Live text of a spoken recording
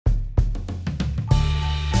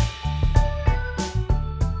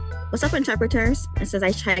What's up, interpreters? This is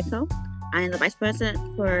Aaisha. I am the Vice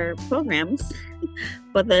President for Programs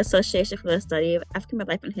for the Association for the Study of African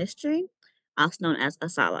American Life and History, also known as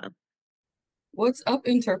ASALH. What's up,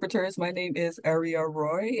 interpreters? My name is Ariel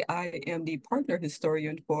Roy. I am the partner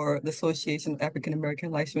historian for the Association of African American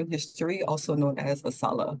Life and History, also known as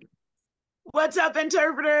ASALH. What's up,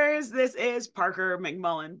 interpreters? This is Parker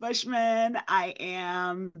McMullen Bushman. I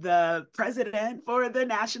am the president for the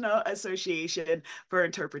National Association for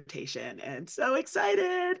Interpretation, and so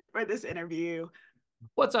excited for this interview.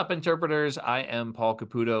 What's up, interpreters? I am Paul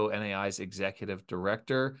Caputo, NAI's executive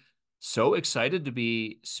director. So excited to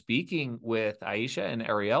be speaking with Aaisha and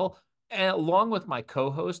Ariel, and along with my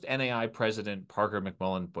co-host, NAI President Parker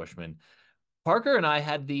McMullen Bushman. Parker and I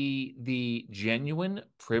had the genuine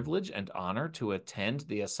privilege and honor to attend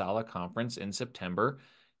the ASALH conference in September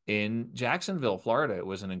in Jacksonville, Florida. It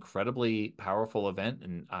was an incredibly powerful event,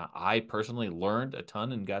 and I personally learned a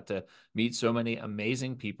ton and got to meet so many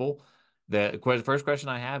amazing people. The first question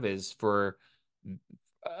I have is for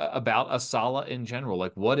about ASALH in general.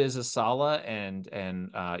 Like, what is ASALH, and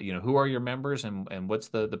who are your members, and what's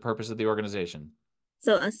the purpose of the organization?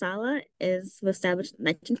 So ASALH was established in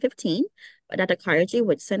 1915 by Dr. Carter G.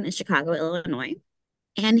 Woodson in Chicago, Illinois.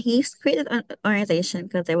 And he's created an organization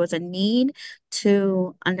because there was a need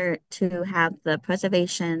to have the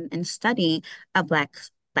preservation and study of Black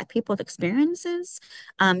people's experiences.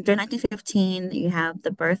 During 1915, you have The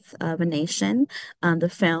Birth of a Nation, the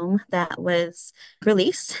film that was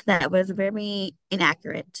released that was very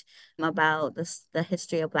inaccurate about the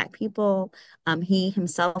history of Black people. He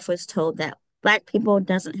himself was told that Black people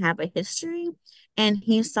doesn't have a history, and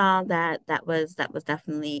he saw that that was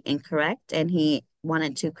definitely incorrect, and he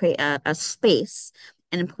wanted to create a space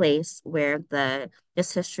and a place where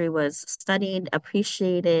this history was studied,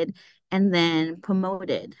 appreciated, and then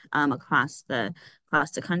promoted across the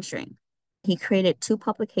country. He created two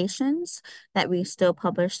publications that we still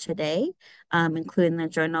publish today, including the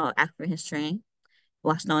Journal of African History,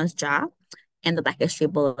 what's known as JA, and the Black History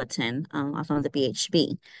Bulletin, also known as the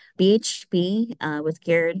BHB. BHB was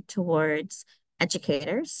geared towards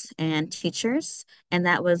educators and teachers, and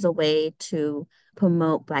that was a way to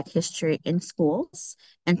promote Black history in schools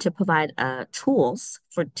and to provide tools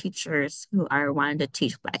for teachers who are wanting to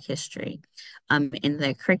teach Black history in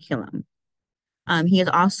their curriculum. He is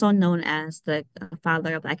also known as the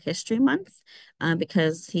father of Black History Month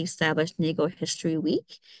because he established Negro History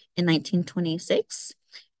Week in 1926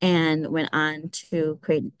 and went on to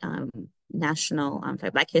create Black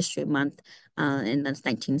History Month in the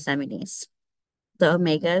 1970s. The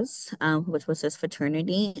Omegas, which was his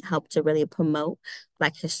fraternity, helped to really promote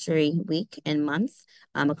Black History Week and month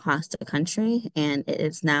across the country, and it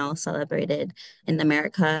is now celebrated in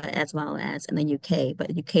America as well as in the UK. But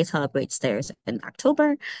the UK celebrates theirs in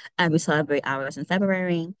October, and we celebrate ours in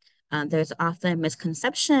February. There's often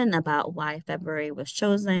misconception about why February was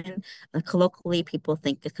chosen. Colloquially, people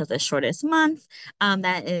think it's because the shortest month.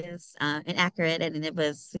 That is inaccurate, and it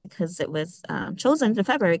was because it was chosen in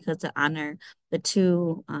February because to honor the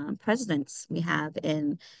two presidents we have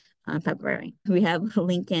in February. We have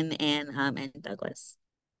Lincoln and Douglas.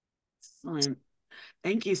 Excellent.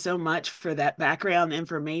 Thank you so much for that background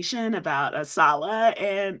information about ASALH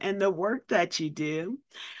and the work that you do.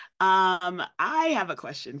 I have a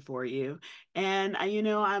question for you, and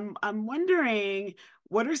I'm wondering,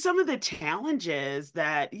 what are some of the challenges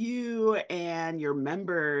that you and your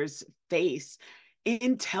members face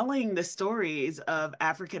in telling the stories of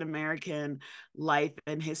African American life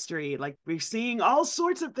and history? Like, we're seeing all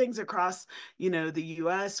sorts of things across, the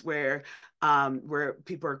U.S. where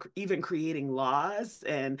people are even creating laws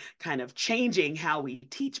and kind of changing how we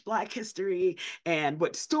teach Black history and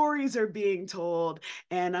what stories are being told.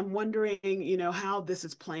 And I'm wondering, how this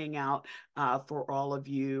is playing out for all of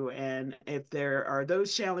you, and if there are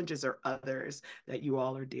those challenges or others that you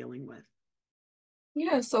all are dealing with.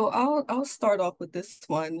 Yeah, so I'll start off with this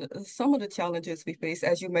one. Some of the challenges we face,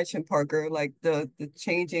 as you mentioned, Parker, like the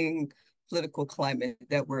changing political climate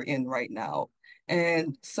that we're in right now.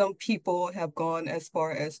 And some people have gone as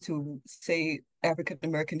far as to say African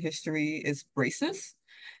American history is racist,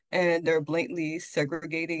 and they're blatantly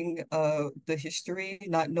segregating the history,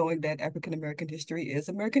 not knowing that African American history is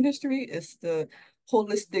American history. It's the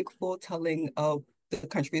holistic full telling of the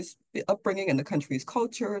country's upbringing and the country's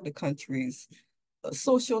culture, the country's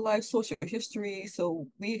social life, social history. So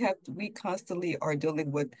we constantly are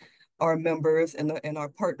dealing with our members and our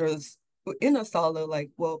partners in ASALH, like,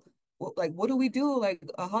 well, like, what do we do? Like,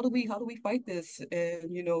 how do we fight this?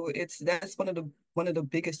 And that's one of the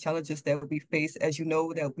biggest challenges that we face. As you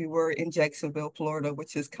know, that we were in Jacksonville, Florida,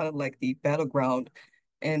 which is kind of like the battleground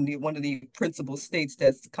and one of the principal states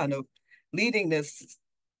that's kind of leading this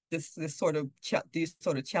sort of these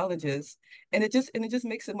sort of challenges, and it just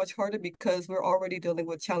makes it much harder because we're already dealing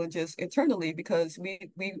with challenges internally because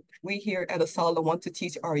we here at ASALH want to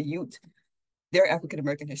teach our youth their African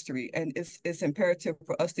American history, and it's imperative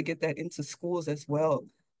for us to get that into schools as well.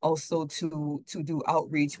 Also to do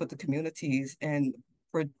outreach with the communities and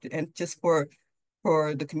just for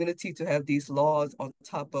the community to have these laws on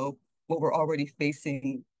top of what we're already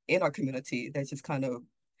facing in our community. That just kind of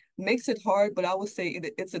makes it hard, but I would say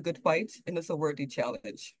it's a good fight and it's a worthy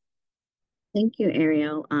challenge. Thank you,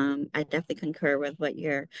 Ariel. I definitely concur with what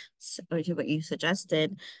you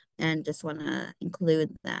suggested, and just want to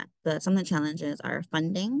include that some of the challenges are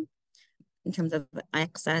funding in terms of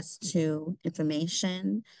access to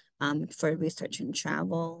information for research and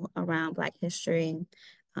travel around Black history.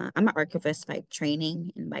 I'm an archivist by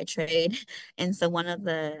training and by trade, and so one of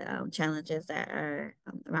the challenges that are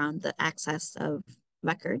around the access of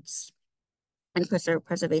records and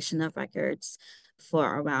preservation of records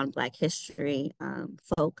for around Black history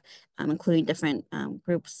folk, including different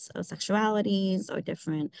groups of sexualities or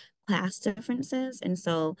different class differences. And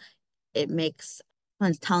so it makes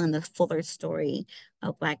telling the fuller story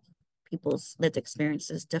of Black people's lived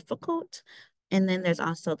experiences difficult. And then there's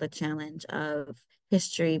also the challenge of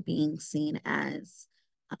history being seen as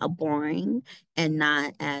boring and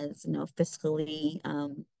not as, fiscally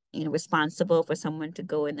responsible for someone to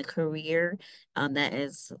go in a career that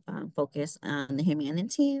is focused on the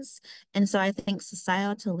humanities. And so I think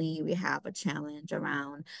societally we have a challenge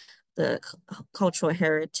around the cultural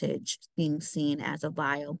heritage being seen as a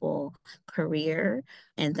viable career.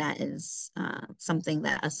 And that is something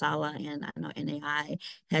that ASALH and I know NAI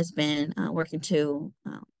has been working to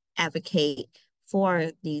advocate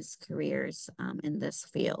for these careers in this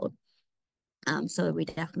field. So we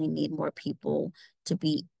definitely need more people to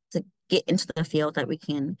get into the field that we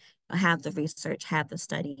can have the research, have the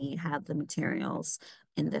study, have the materials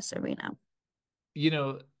in this arena.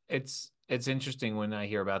 It's interesting when I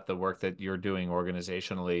hear about the work that you're doing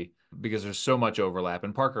organizationally because there's so much overlap.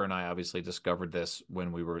 And Parker and I obviously discovered this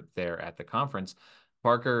when we were there at the conference.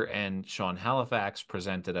 Parker and Sean Halifax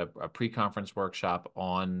presented a pre-conference workshop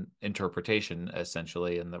on interpretation,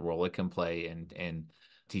 essentially, and the role it can play in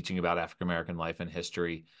teaching about African American life and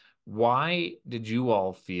history. Why did you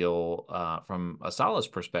all feel, from ASALH's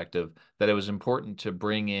perspective, that it was important to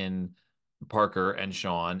bring in Parker and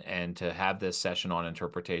Sean and to have this session on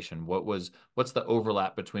interpretation? What's the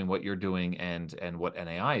overlap between what you're doing and what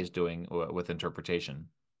NAI is doing with interpretation?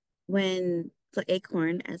 When the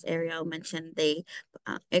Acorn, as Ariel mentioned,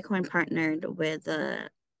 Acorn partnered with the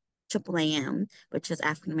AAAM, which is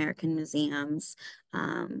African American Museums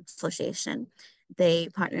Association. They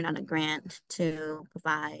partnered on a grant to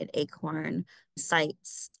provide Acorn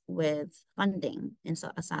sites with funding, and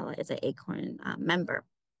so ASALH is an Acorn member.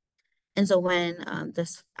 And so when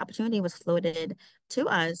this opportunity was floated to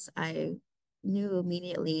us, I knew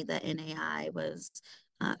immediately that NAI was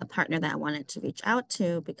a partner that I wanted to reach out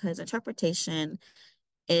to because interpretation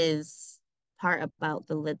is part about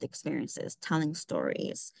the lived experiences, telling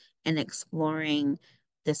stories and exploring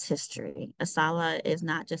this history. ASALH is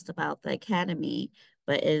not just about the academy,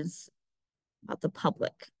 but is about the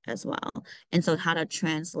public as well. And so how to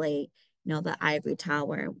translate, the ivory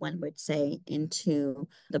tower, one would say, into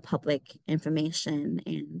the public information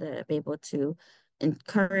and be able to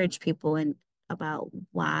encourage people about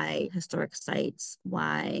why historic sites,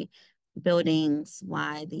 why buildings,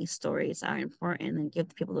 why these stories are important, and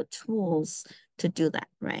give people the tools to do that,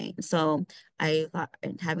 right? So I thought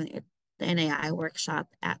having the NAI workshop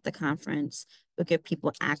at the conference would give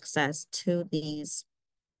people access to these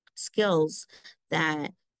skills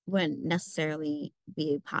that wouldn't necessarily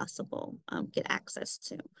be possible get access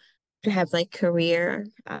to have like career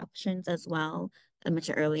options as well. I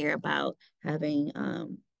mentioned earlier about having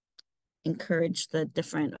encourage the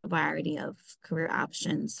different variety of career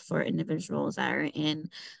options for individuals that are in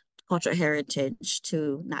cultural heritage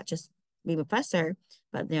to not just be a professor,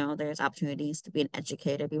 but there's opportunities to be an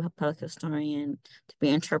educator, be a public historian, to be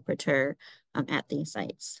an interpreter at these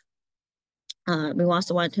sites. We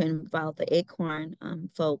also wanted to involve the Acorn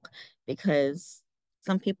folk because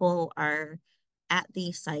some people are at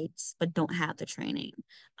these sites but don't have the training.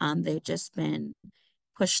 They've just been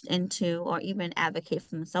pushed into or even advocate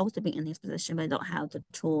for themselves to be in these positions, but don't have the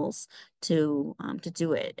tools to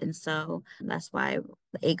do it. And so that's why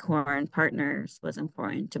the Acorn Partners was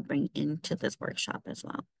important to bring into this workshop as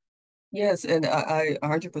well. Yes, and I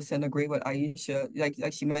 100% agree with Aisha. Like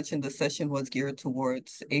she mentioned, the session was geared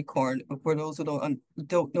towards ACORN. For those who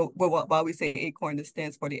don't know, well, why we say ACORN, it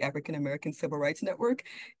stands for the African American Civil Rights Network.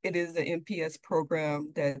 It is an MPS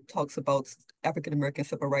program that talks about African American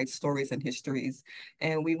civil rights stories and histories,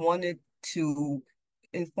 and we wanted to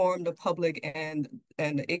inform the public and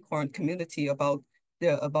the ACORN community about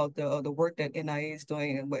the work that NIA is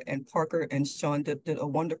doing, and Parker and Sean did a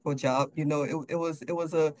wonderful job. You know, it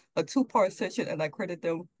was a two-part session, and I credit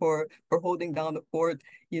them for holding down the fort.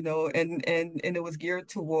 You know, and it was geared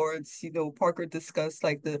towards, you know, Parker discussed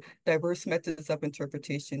like the diverse methods of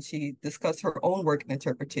interpretation. She discussed her own work in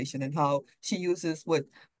interpretation and how she uses what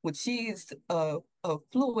she's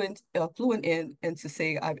fluent in, and to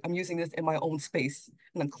say I'm using this in my own space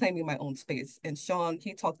and I'm claiming my own space. And Sean,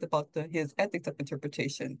 he talked about his ethics of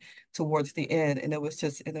interpretation towards the end, and it was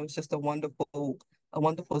just a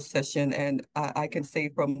wonderful session. And I can say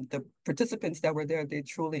from the participants that were there, they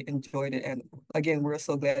truly enjoyed it. And again, we're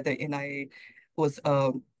so glad that NIA was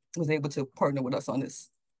able to partner with us on this.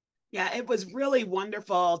 Yeah, it was really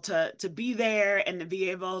wonderful to be there and to be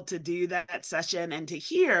able to do that session and to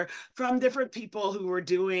hear from different people who were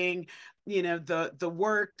doing, you know, the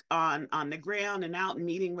work on the ground and out and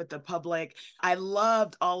meeting with the public. I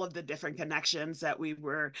loved all of the different connections that we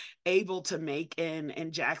were able to make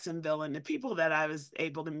in Jacksonville and the people that I was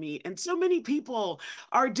able to meet. And so many people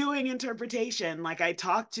are doing interpretation. Like I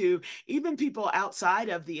talked to even people outside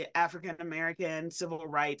of the African American Civil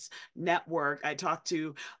Rights Network. I talked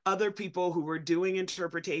to other people who were doing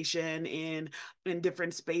interpretation in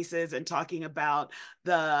different spaces and talking about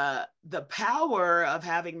the power of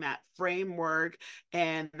having that framework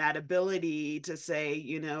and that ability to say,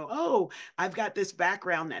 you know, oh, I've got this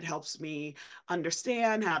background that helps me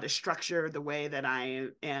understand how to structure the way that I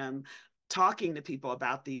am talking to people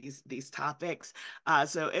about these topics.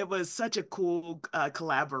 So it was such a cool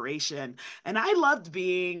collaboration, and I loved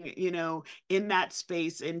being, you know, in that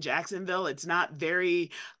space in Jacksonville. It's not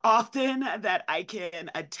very often that I can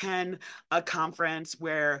attend a conference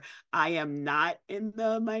where I am not in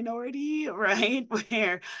the minority, right?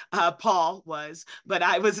 Where Paul was, but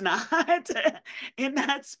I was not in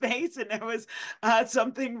that space. And there was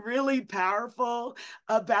something really powerful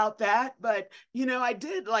about that. But, you know, I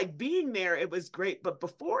did like being there. It was great. But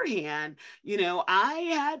beforehand, you know,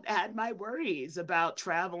 I had my worries about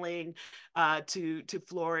traveling to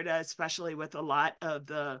Florida, especially with a lot of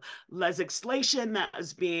the legislation that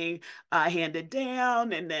was being handed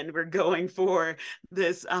down. And then we're going for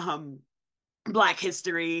this Black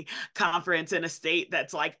History conference in a state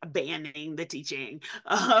that's like banning the teaching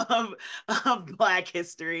of Black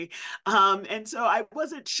history. And so I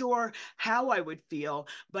wasn't sure how I would feel,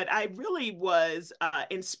 but I really was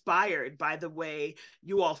inspired by the way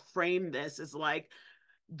you all frame this as like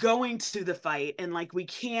going to the fight, and like we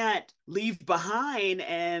can't leave behind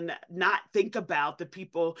and not think about the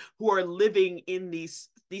people who are living in these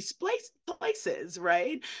places,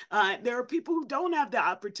 right? There are people who don't have the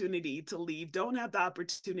opportunity to leave, don't have the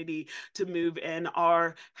opportunity to move, and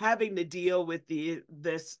are having to deal with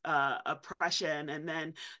this oppression. And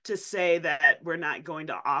then to say that we're not going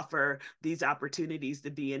to offer these opportunities to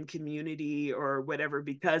be in community or whatever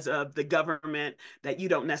because of the government that you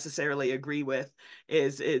don't necessarily agree with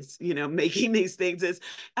is you know, making these things is,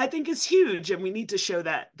 I think, is huge, and we need to show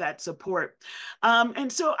that support.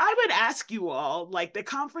 And so I would ask you all, like the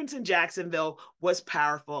conference in Jacksonville was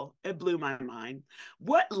powerful. It blew my mind.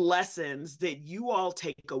 What lessons did you all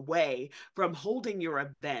take away from holding your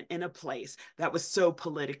event in a place that was so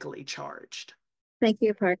politically charged? Thank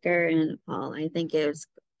you, Parker and Paul.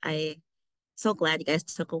 I so glad you guys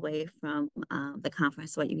took away from the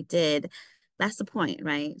conference what you did. That's the point,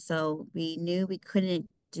 right? So we knew we couldn't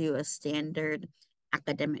do a standard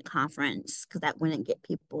academic conference because that wouldn't get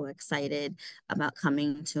people excited about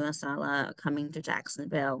coming to ASALH, coming to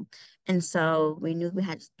Jacksonville. And so we knew we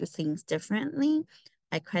had to do things differently.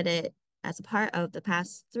 I credit, as a part of the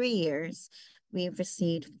past 3 years, we've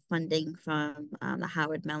received funding from the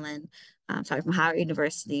Howard Mellon, from Howard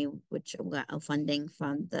University, which got funding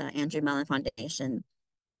from the Andrew Mellon Foundation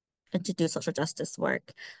to do social justice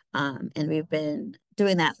work. And we've been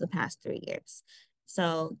doing that for the past 3 years.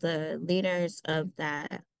 So the leaders of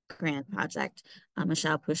that grant project,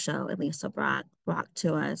 Michelle Pouchot and Lisa Brock, brought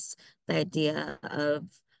to us the idea of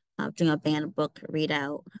doing a banned book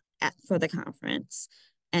readout for the conference.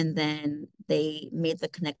 And then they made the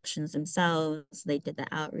connections themselves. They did the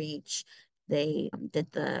outreach. They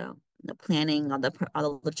did the planning, all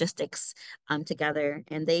the logistics together,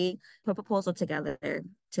 and they put a proposal together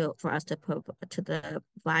for us to provide to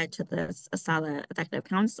the ASALH Executive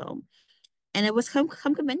Council. And it was come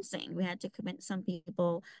convincing. We had to convince some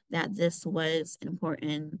people that this was an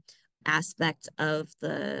important aspect of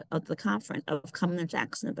the conference of coming to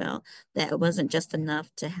Jacksonville, that it wasn't just enough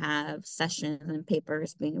to have sessions and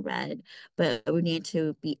papers being read, but we need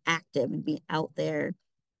to be active and be out there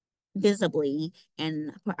visibly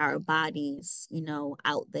and put our bodies,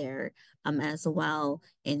 out there as well,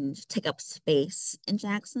 and take up space in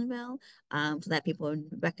Jacksonville, so that people would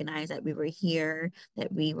recognize that we were here,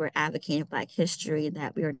 that we were advocating Black history,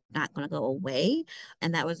 that we were not going to go away.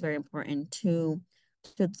 And that was very important to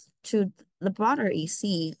to the broader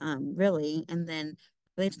EC, really, and then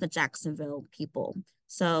really to the Jacksonville people.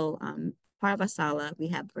 So part of ASALH, we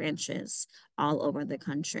have branches all over the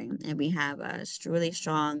country, and we have a really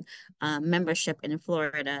strong membership in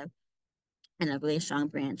Florida and a really strong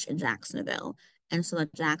branch in Jacksonville. And so the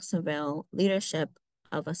Jacksonville leadership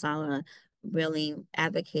of ASALH really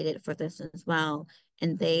advocated for this as well.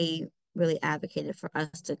 And they really advocated for us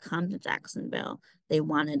to come to Jacksonville. They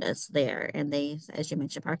wanted us there. And they, as you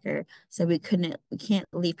mentioned, Parker, said we can't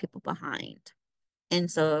leave people behind.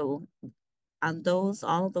 And so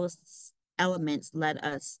all of those elements led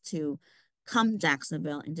us to come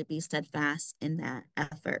Jacksonville and to be steadfast in that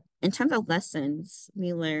effort. In terms of lessons,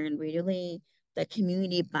 we learned really that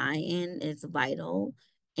community buy-in is vital,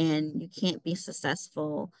 and you can't be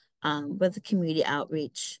successful with community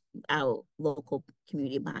outreach without local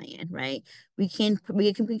community buy-in, right? We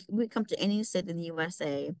come to any city in the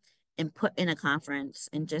USA and put in a conference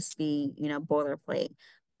and just be, boilerplate.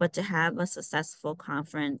 But to have a successful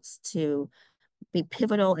conference, to be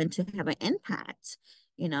pivotal and to have an impact,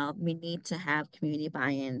 we need to have community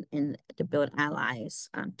buy-in and to build allies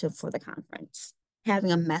for the conference.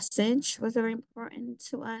 Having a message was very important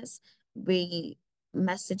to us. We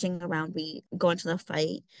Messaging around we go into the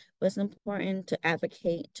fight was important, to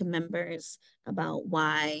advocate to members about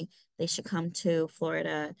why they should come to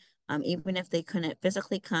Florida. Even if they couldn't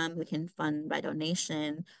physically come, we can fund by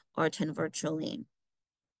donation or attend virtually.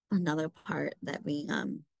 Another part that we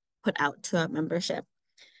put out to our membership.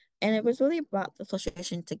 And it was really brought the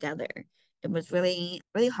association together. It was really,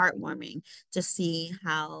 really heartwarming to see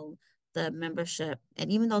how the membership and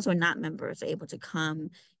even those who are not members are able to come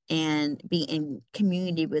and be in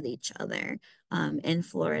community with each other in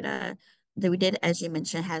Florida. That we did, as you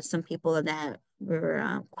mentioned, had some people that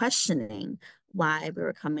were questioning why we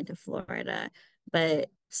were coming to Florida. But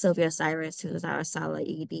Sylvia Cyrus, who is our ASALH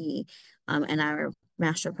ED, and our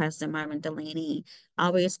Master President Marvin Delaney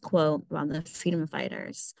always quote around the freedom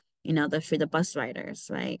fighters, the bus riders,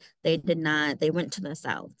 right? They went to the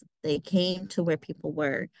South. They came to where people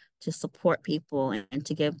were to support people and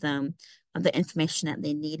to give them the information that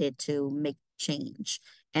they needed to make change.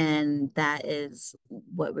 And that is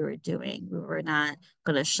what we were doing. We were not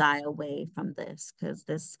going to shy away from this, because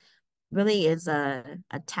this really is a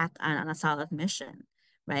attack on a solid mission,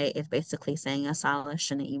 right? It's basically saying ASALH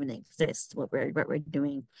shouldn't even exist. What we're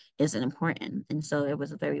doing isn't important. And so it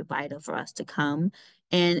was very vital for us to come,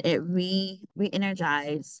 and it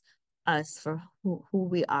re-energized us for who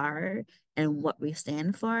we are and what we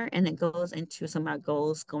stand for. And it goes into some of our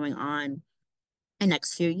goals going on in the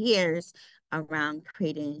next few years around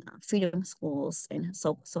creating freedom schools, and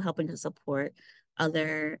so helping to support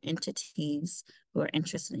other entities who are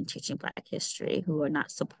interested in teaching Black history, who are not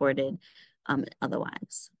supported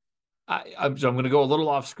otherwise. So I'm going to go a little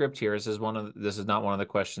off script here. This is not one of the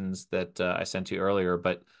questions that I sent you earlier,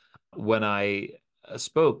 but when I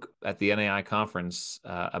spoke at the NAI conference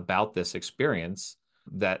about this experience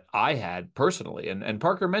that I had personally, and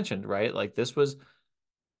Parker mentioned, right, like this was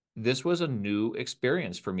a new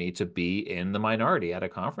experience for me to be in the minority at a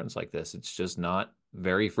conference like this. It's just not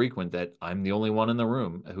very frequent that I'm the only one in the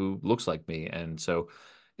room who looks like me. And so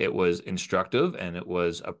it was instructive, and it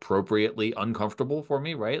was appropriately uncomfortable for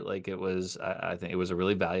me, right? Like I think it was a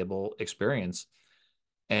really valuable experience.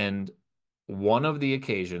 And one of the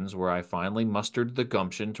occasions where I finally mustered the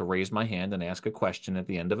gumption to raise my hand and ask a question at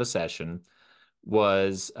the end of a session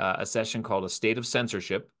was a session called A State of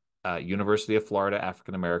Censorship, University of Florida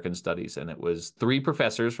African American Studies. And it was three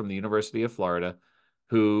professors from the University of Florida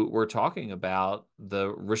who were talking about the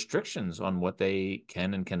restrictions on what they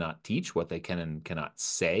can and cannot teach, what they can and cannot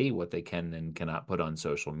say, what they can and cannot put on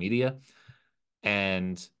social media.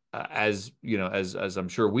 And as you know, as I'm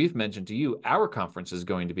sure we've mentioned to you, our conference is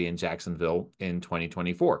going to be in Jacksonville in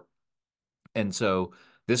 2024. And so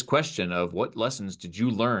this question of what lessons did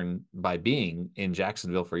you learn by being in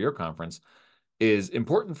Jacksonville for your conference is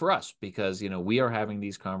important for us, because, we are having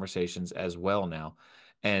these conversations as well now.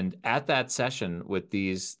 And at that session with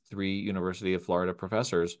these three University of Florida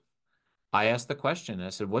professors, I asked the question. I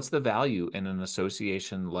said, what's the value in an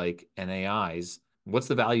association like NAI's? What's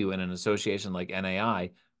the value in an association like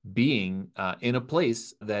NAI being in a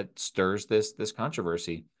place that stirs this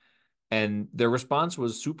controversy? And their response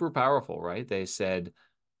was super powerful, right? They said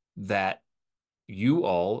that you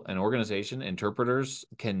all, an organization, interpreters,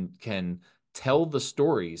 can tell the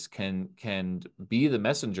stories, can be the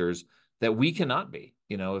messengers that we cannot be.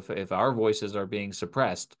 You know, if our voices are being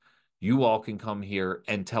suppressed, you all can come here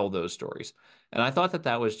and tell those stories. And I thought that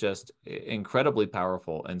that was just incredibly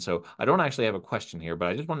powerful. And so I don't actually have a question here, but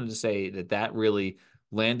I just wanted to say that that really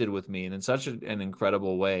landed with me, and in such an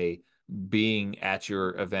incredible way, being at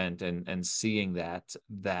your event and seeing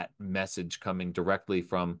that message coming directly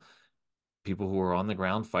from people who are on the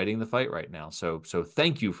ground fighting the fight right now. So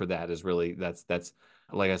thank you for that. Is really that's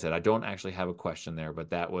like I said, I don't actually have a question there, but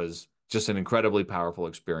that was just an incredibly powerful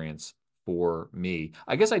experience for me.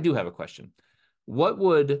 I guess I do have a question. What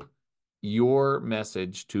would your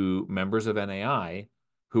message to members of NAI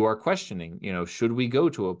who are questioning, should we go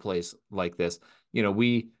to a place like this?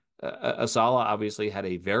 We ASALH obviously had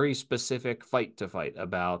a very specific fight to fight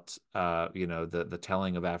about, the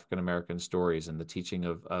telling of African American stories and the teaching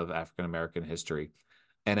of African American history.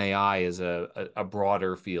 NAI is a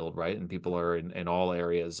broader field, right? And people are in all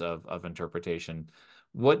areas of interpretation.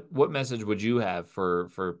 What message would you have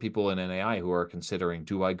for people in NAI who are considering,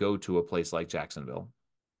 do I go to a place like Jacksonville?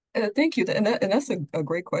 Thank you. And that's a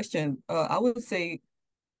great question. I would say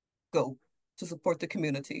go to support the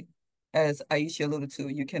community. As Aaisha alluded to,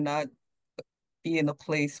 you cannot be in a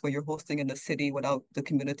place where you're hosting in the city without the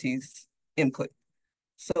community's input.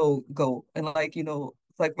 So go. And like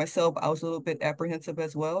myself, I was a little bit apprehensive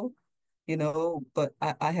as well, but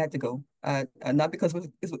I had to go. Not because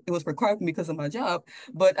it was required for me because of my job,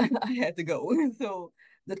 but I had to go. So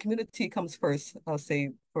the community comes first, I'll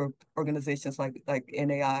say, for organizations like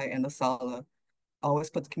NAI and ASALH. Always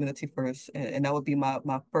put the community first, and that would be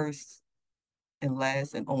my first and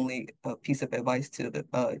last and only piece of advice to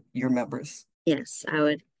your members. Yes, I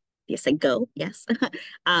would. Yes, I go. Yes.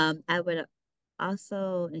 I would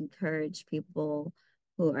also encourage people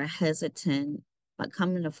who are hesitant about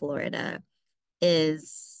coming to Florida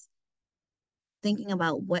is thinking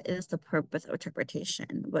about what is the purpose of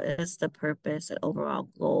interpretation? What is the purpose and overall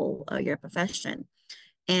goal of your profession?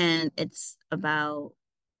 And it's about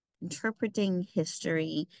interpreting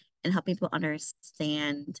history and helping people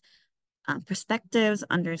understand perspectives,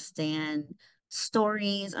 understand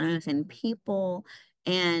stories, understand people.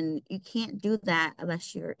 And you can't do that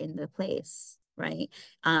unless you're in the place, right?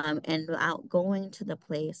 And without going to the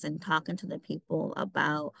place and talking to the people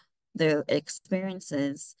about their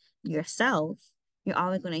experiences yourself, you're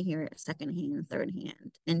always going to hear it secondhand, third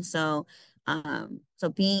hand. And so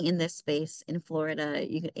being in this space in Florida,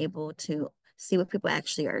 you're able to see what people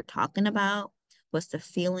actually are talking about. What's the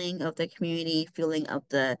feeling of the community, feeling of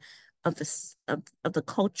the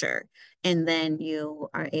culture, and then you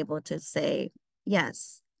are able to say,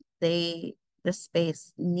 yes, the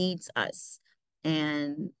space needs us,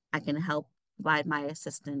 and I can help provide my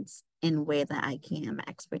assistance in a way that I can, my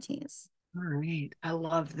expertise. All right. I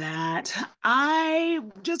love that.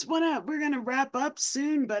 We're going to wrap up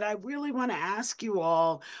soon, but I really want to ask you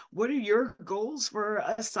all, what are your goals for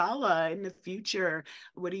ASALH in the future?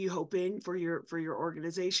 What are you hoping for your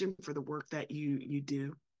organization, for the work that you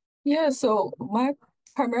do? Yeah, so my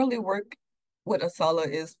primarily work with ASALH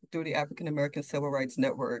is through the African American Civil Rights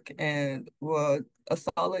Network, and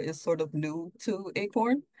ASALH is sort of new to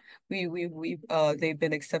Acorn. They've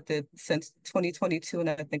been accepted since 2022, and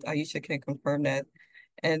I think Aaisha can confirm that.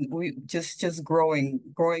 And we just growing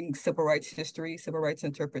civil rights history, civil rights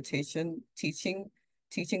interpretation, teaching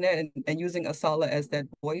that, and using ASALH as that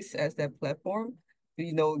voice, as that platform,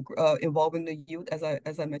 involving the youth,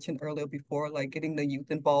 as I mentioned earlier before, like getting the youth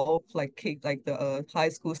involved, like the high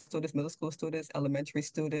school students, middle school students, elementary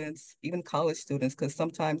students, even college students, because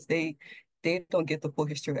sometimes they don't get the full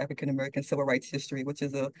history of African American civil rights history, which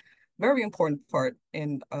is a very important part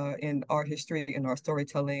in our history, in our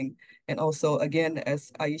storytelling, and also, again,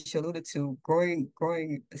 as Aaisha alluded to,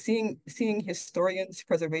 seeing historians,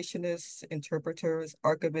 preservationists, interpreters,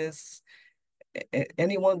 archivists,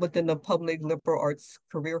 anyone within the public liberal arts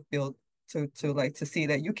career field to see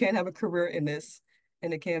that you can have a career in this,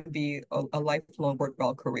 and it can be a lifelong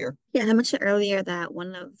worthwhile career. Yeah, I mentioned earlier that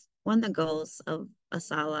one of the goals of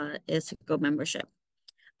ASALH is to grow membership.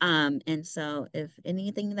 And so if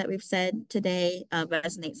anything that we've said today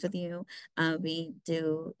resonates with you, we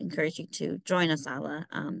do encourage you to join ASALH.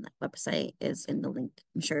 That website is in the link,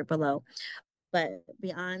 I'm sure, below. But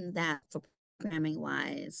beyond that, for programming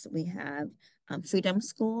wise, we have Freedom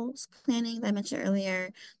Schools planning that I mentioned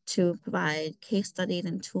earlier to provide case studies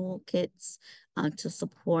and toolkits to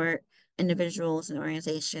support individuals and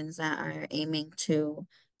organizations that are aiming to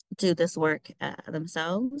do this work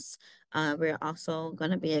themselves. We're also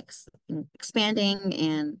going to be expanding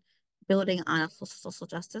and building on a social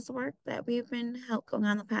justice work that we've been going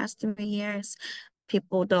on the past 3 years.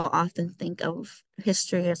 People don't often think of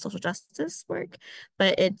history as social justice work,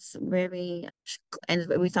 but it's very, and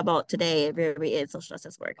we talk about today, it really is social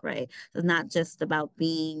justice work, right? It's not just about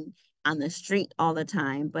being on the street all the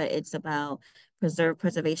time, but it's about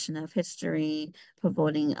preservation of history,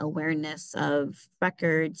 promoting awareness of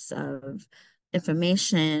records, of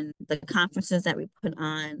information. The conferences that we put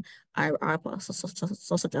on are about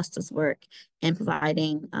social justice work and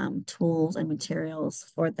providing tools and materials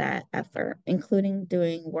for that effort, including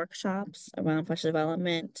doing workshops around professional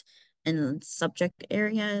development and subject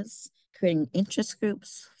areas, creating interest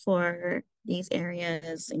groups for these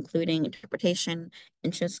areas, including interpretation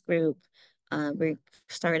interest group. We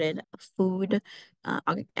started a food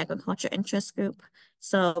agriculture interest group.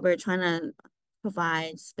 So we're trying to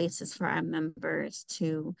provide spaces for our members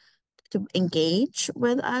to engage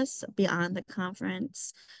with us beyond the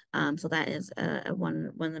conference. So that is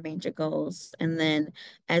one of the major goals. And then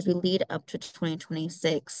as we lead up to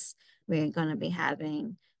 2026, we're going to be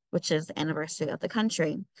having, which is the anniversary of the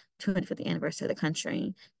country, 250th anniversary of the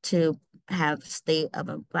country, to have State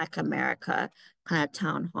of Black America kind of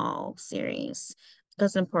town hall series.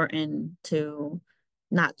 It's important to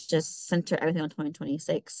not just center everything on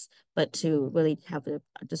 2026, but to really have a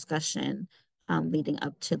discussion leading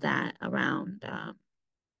up to that around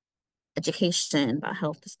education, about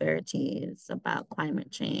health disparities, about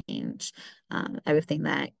climate change, everything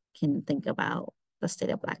that can think about the state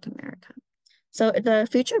of Black America. So the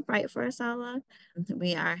future bright for ASALH.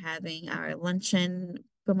 We are having our luncheon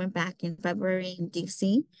coming back in February in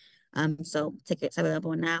DC. So tickets are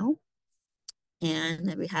available now.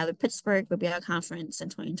 And we have in Pittsburgh, will be our conference in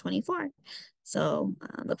 2024. So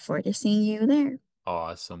look forward to seeing you there.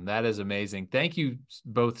 Awesome. That is amazing. Thank you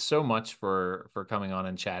both so much for coming on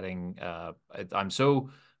and chatting. I'm so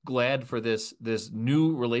glad for this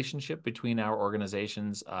new relationship between our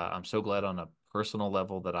organizations. I'm so glad on a personal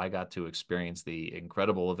level that I got to experience the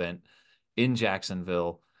incredible event in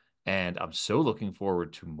Jacksonville. And I'm so looking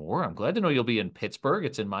forward to more. I'm glad to know you'll be in Pittsburgh.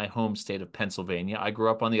 It's in my home state of Pennsylvania. I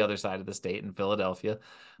grew up on the other side of the state in Philadelphia,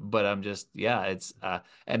 but I'm just, yeah, it's,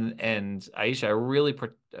 and Aaisha, I really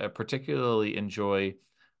particularly enjoy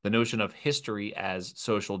the notion of history as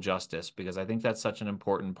social justice, because I think that's such an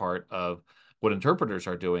important part of what interpreters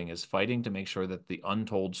are doing, is fighting to make sure that the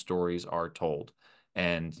untold stories are told.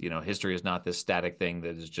 And, you know, history is not this static thing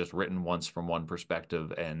that is just written once from one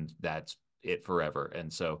perspective and that's it forever.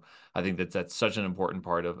 And so I think that's such an important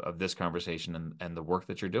part of this conversation and the work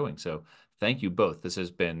that you're doing. So thank you both. This has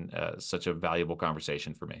been such a valuable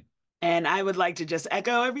conversation for me. And I would like to just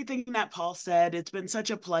echo everything that Paul said. It's been such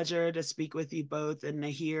a pleasure to speak with you both and to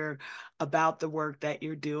hear about the work that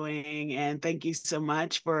you're doing. And thank you so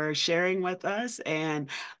much for sharing with us. And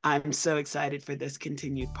I'm so excited for this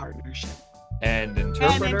continued partnership. And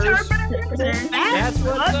interpreters, that's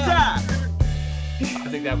what's up. I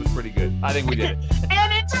think that was pretty good. I think we did it.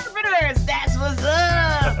 And interpreters, that's what's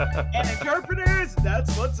up. And interpreters,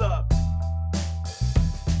 that's what's up.